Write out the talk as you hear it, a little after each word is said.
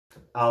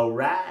All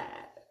right.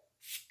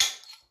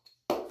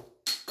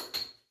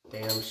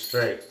 Damn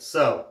straight.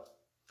 So,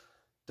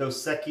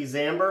 Dos Equis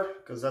Amber,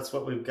 because that's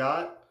what we've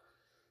got.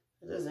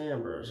 It is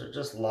amber. Is it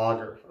just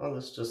lager? Oh,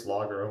 this is just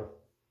lager.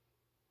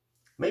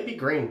 Maybe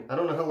green. I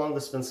don't know how long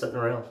this has been sitting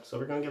around. So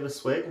we're going to give it a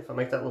swig. If I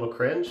make that little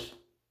cringe,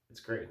 it's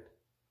green.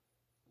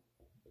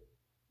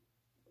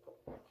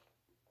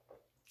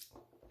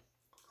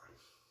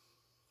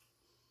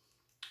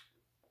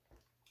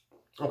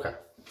 Okay,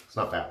 it's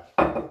not bad.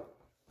 All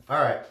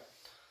right.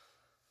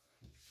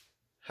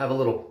 Have a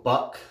little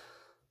buck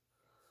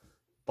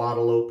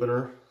bottle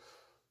opener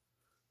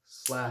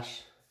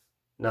slash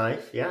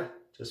knife. Yeah,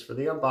 just for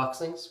the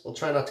unboxings. We'll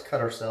try not to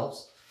cut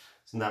ourselves.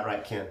 Isn't that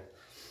right, Ken?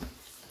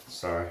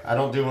 Sorry, I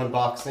don't do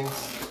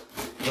unboxings,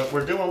 but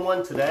we're doing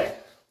one today.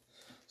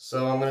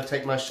 So I'm going to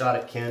take my shot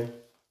at Ken,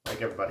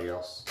 like everybody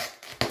else.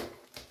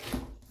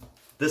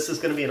 This is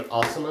going to be an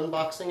awesome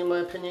unboxing, in my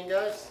opinion,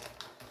 guys.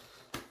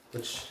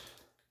 Which,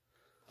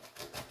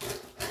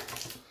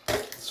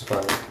 it's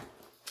funny.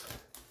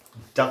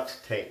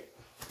 Duct tape.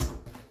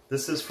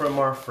 This is from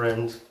our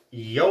friend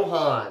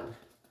Johan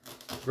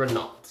from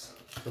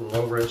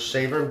over at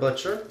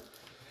Shave&Butcher.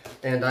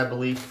 And I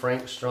believe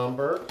Frank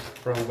Stromberg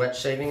from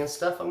Whetshaving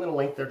Stuff. I'm going to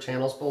link their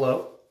channels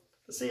below.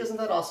 But see, isn't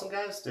that awesome,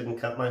 guys? Didn't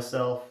cut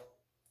myself.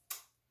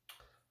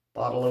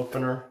 Bottle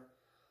opener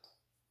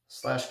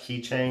slash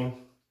keychain.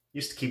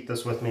 Used to keep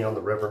this with me on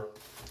the river.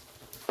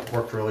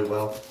 Worked really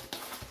well.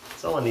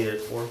 That's all I needed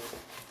it for.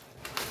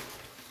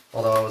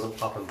 Although I wasn't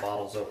popping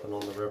bottles open on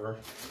the river.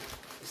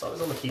 It's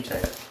always on the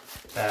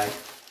keychain bag.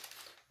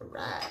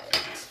 Alright.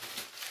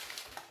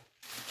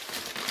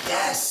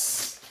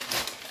 Yes!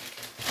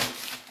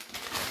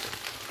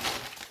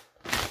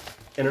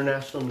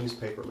 International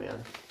newspaper,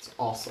 man. It's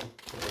awesome.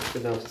 Let's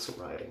get down to some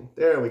writing.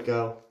 There we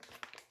go.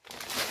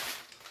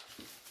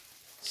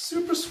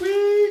 Super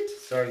sweet!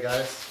 Sorry,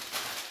 guys.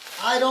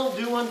 I don't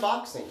do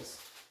unboxings,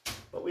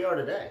 but we are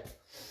today.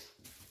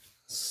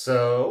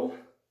 So,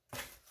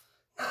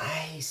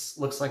 nice.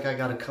 Looks like I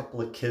got a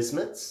couple of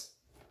Kismets.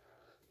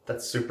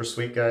 That's super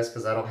sweet, guys,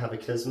 because I don't have a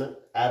Kismet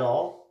at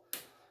all.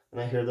 And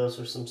I hear those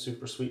are some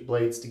super sweet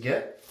blades to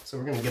get. So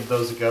we're going to give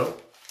those a go.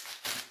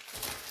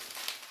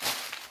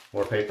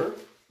 More paper.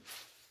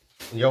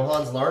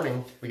 Johan's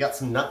learning. We got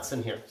some nuts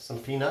in here. Some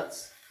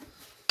peanuts.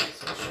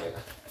 So I'll show you.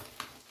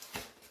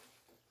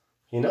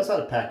 He knows how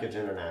to package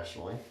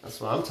internationally. That's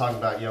what I'm talking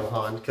about,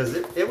 Johan. Because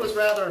it was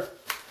rather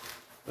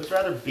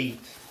beat,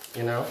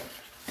 you know.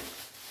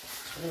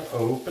 I'm going to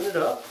open it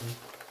up. And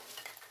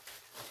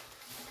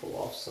pull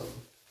off some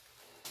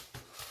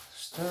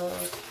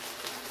stuff.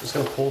 Just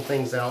going to pull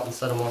things out and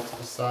set them off to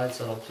the side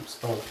so I don't keep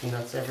spilling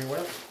peanuts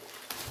everywhere.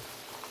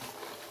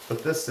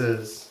 But this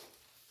is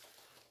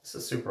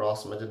super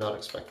awesome. I did not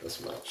expect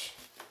this much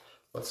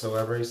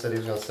whatsoever. He said he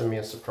was going to send me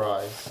a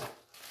surprise.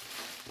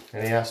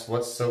 And he asked,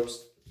 what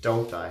soaps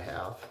don't I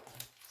have?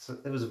 So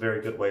it was a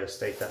very good way to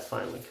state that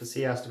finally, because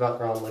he asked about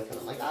ground lick, and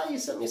I'm like, you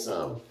sent me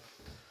some.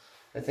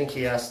 I think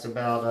he asked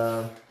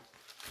about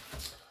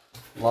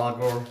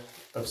Lager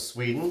of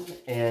Sweden,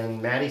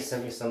 and Maddie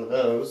sent me some of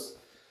those.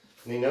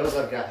 And he knows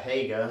I've got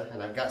Haga,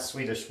 and I've got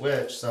Swedish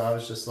Witch, so I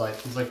was just like,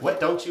 he's like, what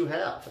don't you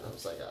have? And I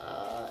was like,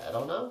 I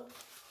don't know.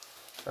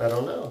 I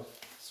don't know.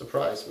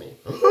 Surprise me.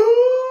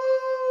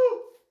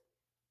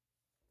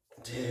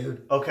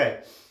 Dude.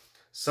 Okay.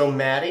 So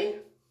Maddie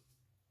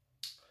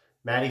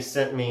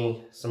sent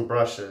me some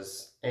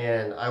brushes,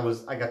 and I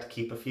got to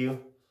keep a few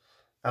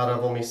out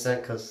of them he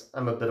sent because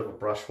I'm a bit of a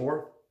brush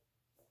whore.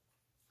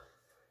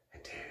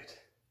 And dude,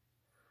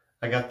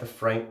 I got the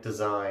Frank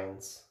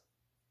Designs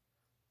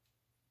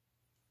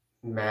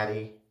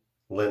Maddie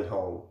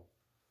Lindholm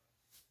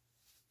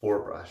boar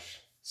brush.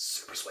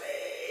 Super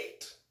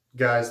sweet.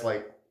 Guys,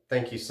 like,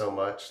 thank you so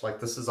much. Like,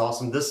 this is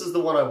awesome. This is the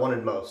one I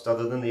wanted most,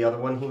 other than the other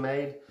one he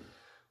made,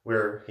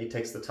 where he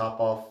takes the top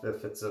off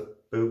if it's a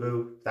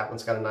boo-boo. That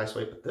one's got a nice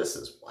weight, but this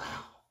is, wow.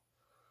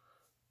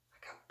 I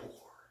got boar.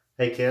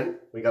 Hey, Ken,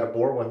 we got a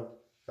boar one.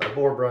 Got a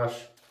boar brush.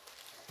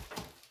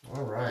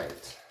 All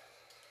right.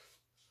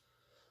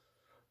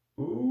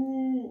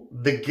 Ooh,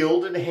 the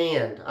Gilded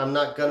Hand. I'm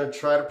not going to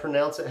try to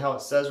pronounce it how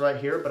it says right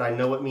here, but I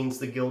know it means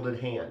the Gilded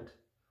Hand.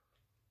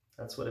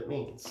 That's what it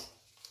means.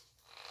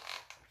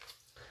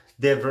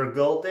 De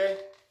Vergulde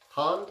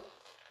Hand?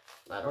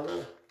 I don't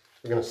know.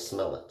 We're going to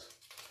smell it.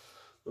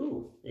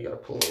 Ooh, you got to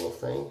pull a little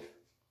thing.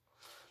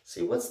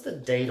 See, what's the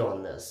date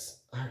on this?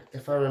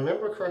 If I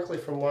remember correctly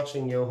from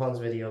watching Johan's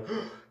video,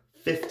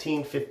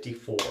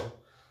 1554.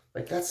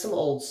 Like, that's some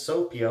old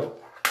soap, yo.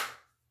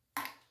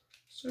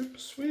 Super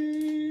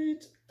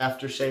sweet.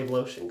 Aftershave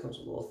lotion comes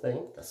with a little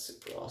thing. That's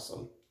super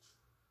awesome.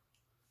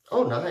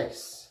 Oh,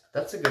 nice.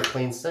 That's a good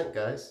clean scent,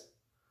 guys.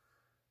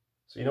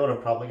 So you know what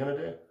I'm probably going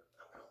to do? I'm going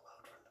to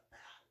load from the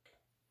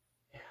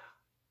back. Yeah.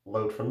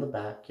 Load from the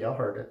back. Y'all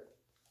heard it.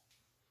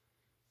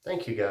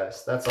 Thank you,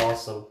 guys. That's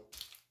awesome.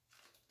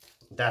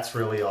 That's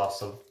really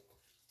awesome.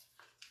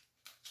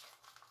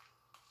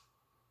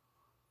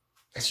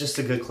 It's just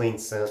a good clean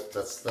scent.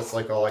 That's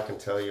like all I can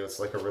tell you. It's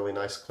like a really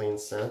nice clean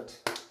scent.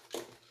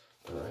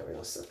 All right, we're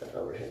gonna set that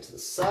over here to the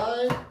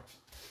side.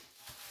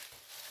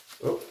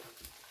 Oh,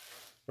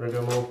 we're gonna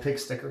do a little pig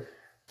sticker.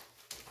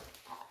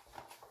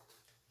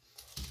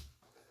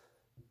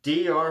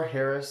 D.R.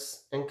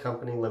 Harris and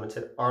Company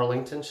Limited,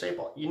 Arlington Shave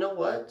Ball. You know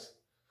what?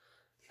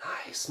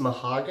 Nice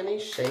mahogany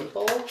shave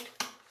ball.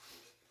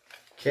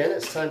 Ken,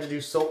 it's time to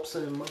do soaps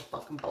in a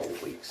motherfucking bowl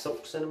week.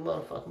 Soaps in a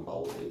motherfucking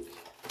bowl week.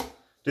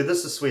 Dude,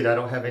 this is sweet. I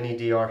don't have any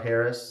D.R.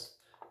 Harris,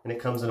 and it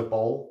comes in a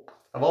bowl.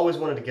 I've always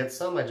wanted to get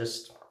some. I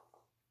just,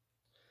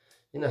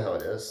 you know how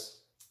it is.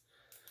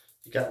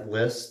 You got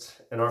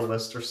lists, and our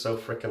lists are so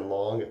freaking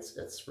long.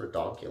 It's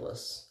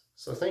redonkulous.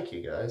 So thank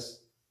you guys.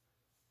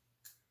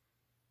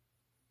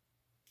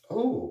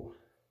 Oh.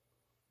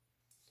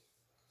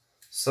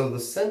 So the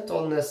scent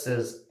on this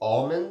is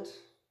almond,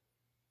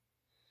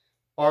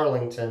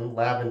 Arlington,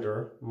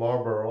 lavender,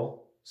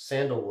 Marlboro,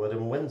 sandalwood,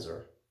 and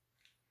Windsor.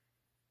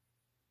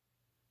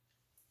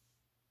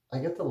 I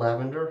get the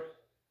lavender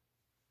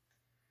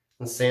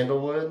and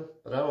sandalwood,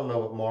 but I don't know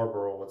what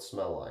Marlboro would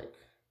smell like.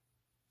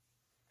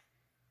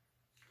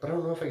 I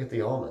don't know if I get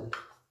the almond.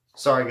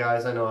 Sorry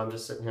guys, I know I'm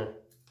just sitting here.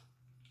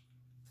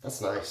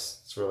 That's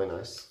nice. It's really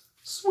nice.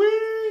 Sweet!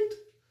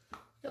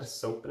 Got a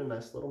soap in a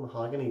nice little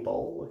mahogany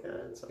bowl. Look at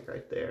it. It's like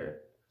right there.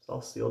 It's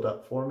all sealed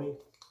up for me.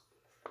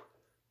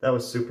 That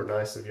was super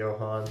nice of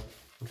Johan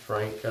and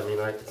Frank. I mean,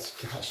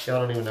 gosh, I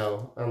don't even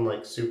know. I'm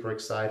like super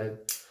excited.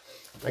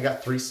 I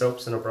got 3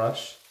 soaps and a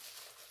brush.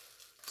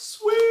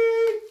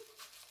 Sweet!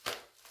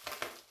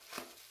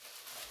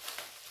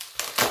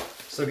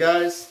 So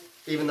guys,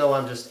 even though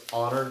I'm just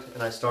honored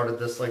and I started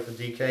this like the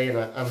DK and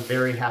I'm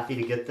very happy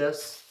to get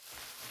this,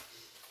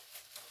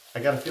 I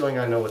got a feeling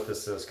I know what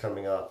this is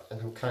coming up, and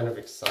I'm kind of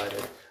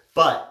excited.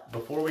 But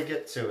before we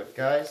get to it,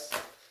 guys,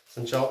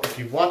 since y'all, if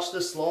you've watched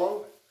this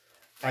long,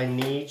 I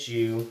need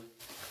you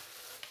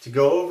to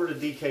go over to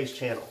DK's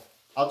channel.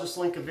 I'll just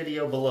link a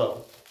video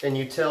below, and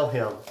you tell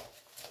him,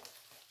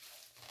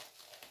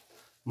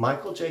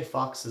 Michael J.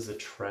 Fox is a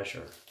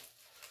treasure,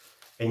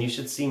 and you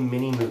should see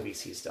many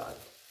movies he's done.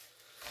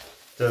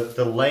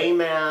 The lame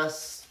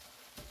ass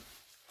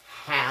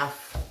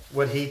half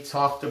what he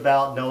talked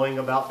about knowing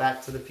about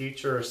Back to the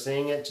Future or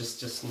seeing it,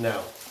 just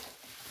no.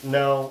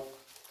 No.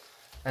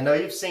 I know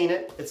you've seen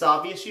it. It's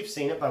obvious you've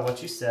seen it by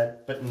what you said,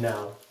 but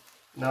no.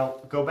 No,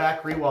 go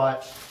back,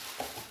 rewatch.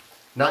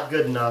 Not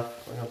good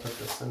enough. We're going to put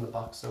this in the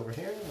box over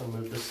here. I'll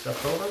move this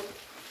stuff over.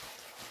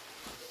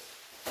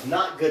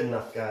 Not good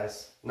enough,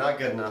 guys. Not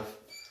good enough.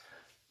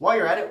 While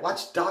you're at it,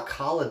 watch Doc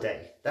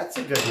Holliday. That's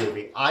a good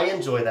movie. I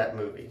enjoy that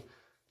movie.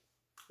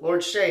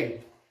 Lord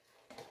Shady.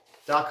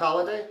 Doc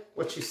Holliday,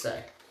 what you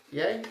say?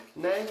 Yay?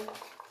 Nay?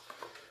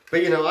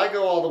 But you know, I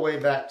go all the way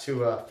back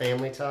to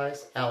Family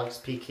Ties, Alex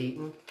P.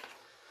 Keaton.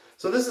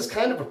 So this is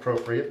kind of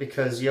appropriate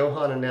because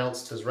Johan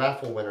announced his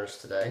raffle winners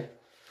today.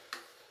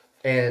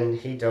 And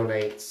he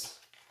donates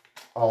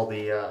all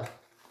the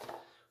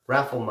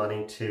raffle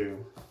money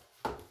to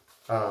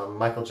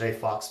Michael J.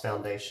 Fox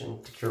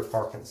Foundation to cure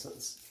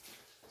Parkinson's.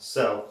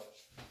 So,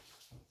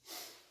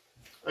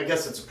 I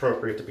guess it's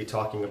appropriate to be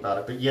talking about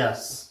it. But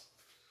yes,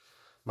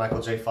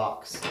 Michael J.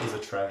 Fox is a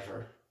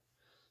treasure.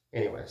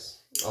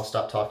 Anyways, I'll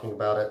stop talking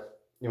about it.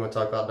 You want to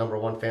talk about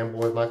 #1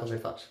 fanboy, Michael J.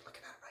 Fox?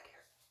 Looking at it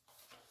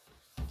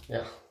right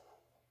here.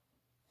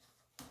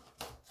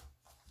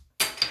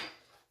 Yeah.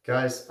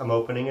 Guys, I'm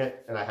opening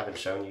it, and I haven't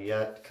shown you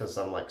yet, because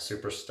I'm like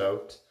super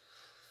stoked.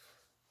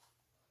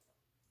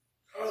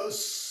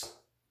 Yes!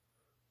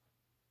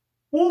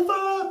 Well,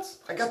 fat!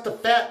 I got the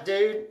fat,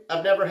 dude.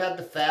 I've never had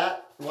the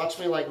fat. Watch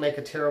me like make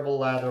a terrible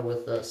lather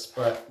with this,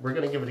 but we're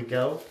going to give it a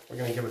go. We're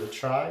going to give it a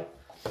try.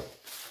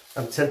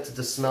 I'm tempted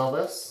to smell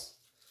this.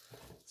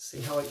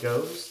 See how it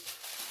goes.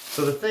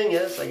 So the thing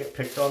is, I get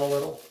picked on a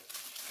little.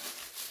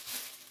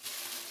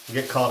 I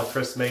get called a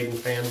Chris Maiden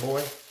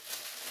fanboy.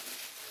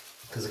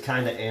 Because I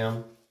kind of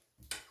am.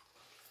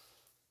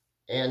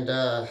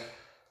 And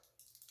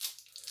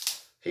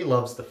he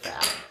loves the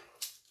fat.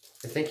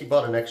 I think he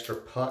bought an extra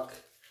puck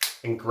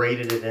and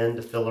grated it in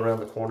to fill around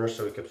the corners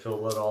so he could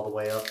fill it all the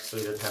way up so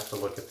he didn't have to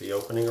look at the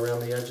opening around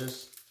the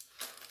edges.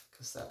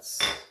 Because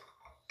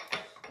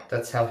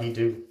that's how he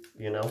do,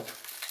 you know.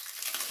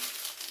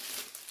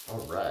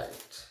 All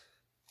right.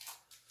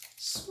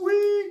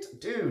 Sweet.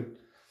 Dude.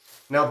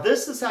 Now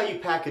this is how you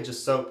package a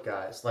soap,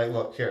 guys. Like,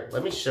 look, here,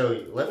 let me show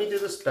you. Let me do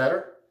this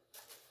better.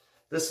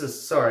 This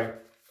is, sorry,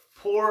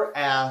 poor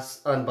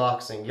ass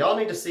unboxing. Y'all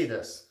need to see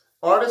this.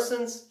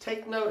 Artisans,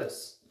 take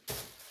notice.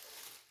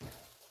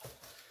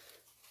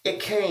 It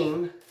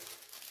came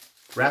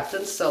wrapped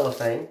in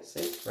cellophane.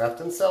 See? Wrapped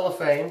in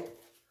cellophane.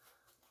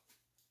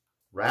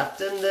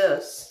 Wrapped in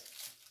this.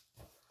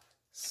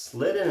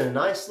 Slid in a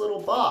nice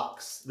little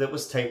box that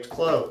was taped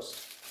closed.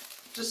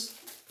 Just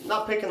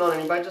not picking on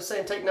anybody, just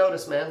saying take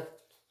notice, man.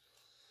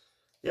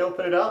 You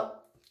open it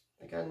up.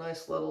 I got a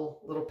nice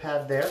little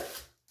pad there.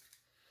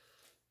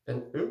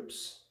 And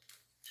oops.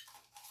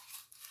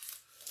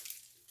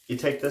 You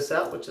take this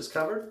out, which is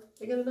covered.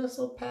 You get a nice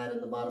little pad in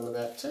the bottom of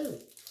that too.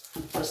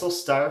 Nice little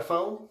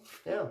styrofoam.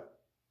 Yeah.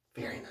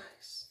 Very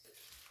nice.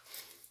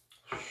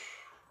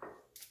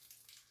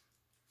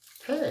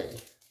 Okay.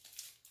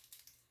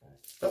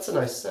 That's a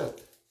nice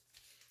scent.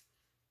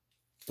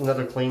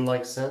 Another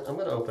clean-like scent. I'm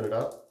going to open it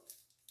up.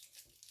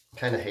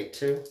 Kind of hate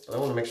to, but I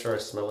want to make sure I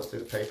smell it through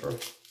the paper.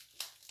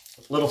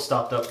 A little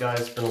stopped up,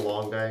 guys. It's been a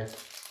long day.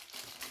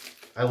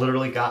 I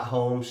literally got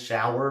home,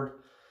 showered,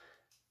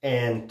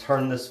 and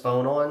turned this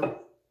phone on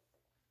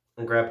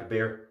and grabbed a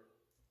beer.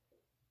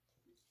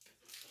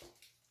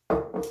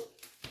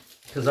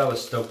 Because I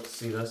was stoked to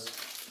see this.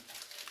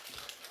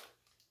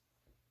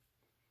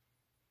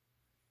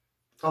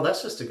 Oh,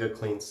 that's just a good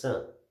clean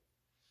scent.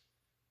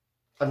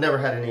 I've never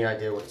had any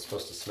idea what it's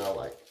supposed to smell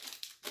like.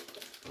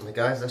 And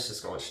guys, that's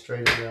just going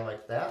straight in there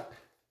like that.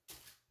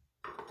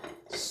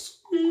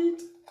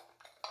 Sweet.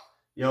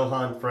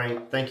 Johan,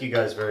 Frank, thank you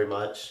guys very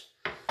much.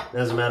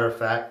 As a matter of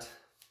fact,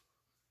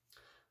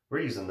 we're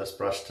using this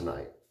brush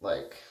tonight.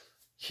 Like,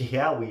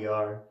 yeah, we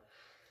are.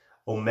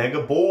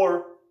 Omega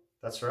Boar.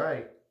 That's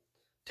right.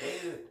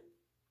 Dude.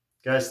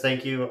 Guys,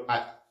 thank you.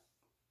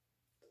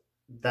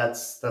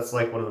 That's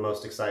like one of the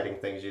most exciting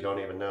things you don't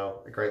even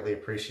know. I greatly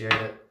appreciate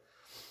it.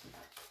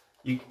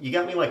 You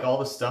got me like all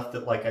the stuff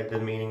that like I've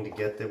been meaning to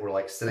get that were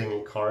like sitting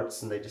in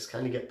carts and they just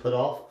kind of get put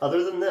off.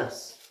 Other than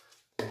this.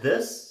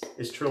 This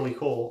is truly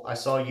cool. I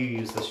saw you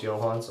use this,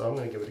 Johan, so I'm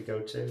going to give it a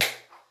go too.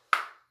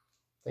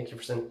 Thank you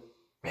for sending.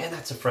 Man,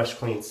 that's a fresh,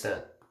 clean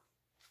scent.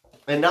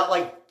 And not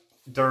like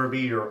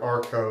Derby or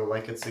Arco,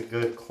 like it's a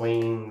good,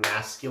 clean,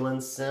 masculine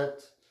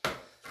scent.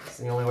 It's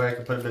the only way I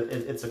can put it, but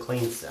it's a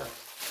clean scent.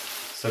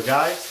 So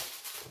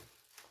guys,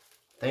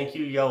 thank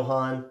you,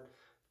 Johan.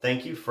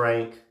 Thank you,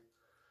 Frank.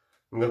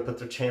 I'm going to put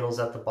their channels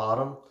at the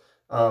bottom.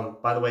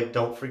 By the way,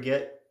 don't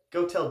forget,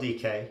 go tell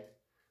DK.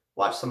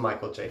 Watch some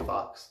Michael J.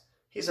 Fox.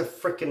 He's a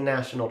freaking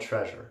national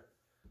treasure.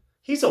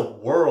 He's a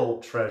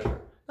world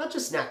treasure. Not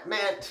just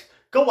man,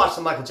 go watch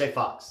some Michael J.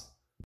 Fox.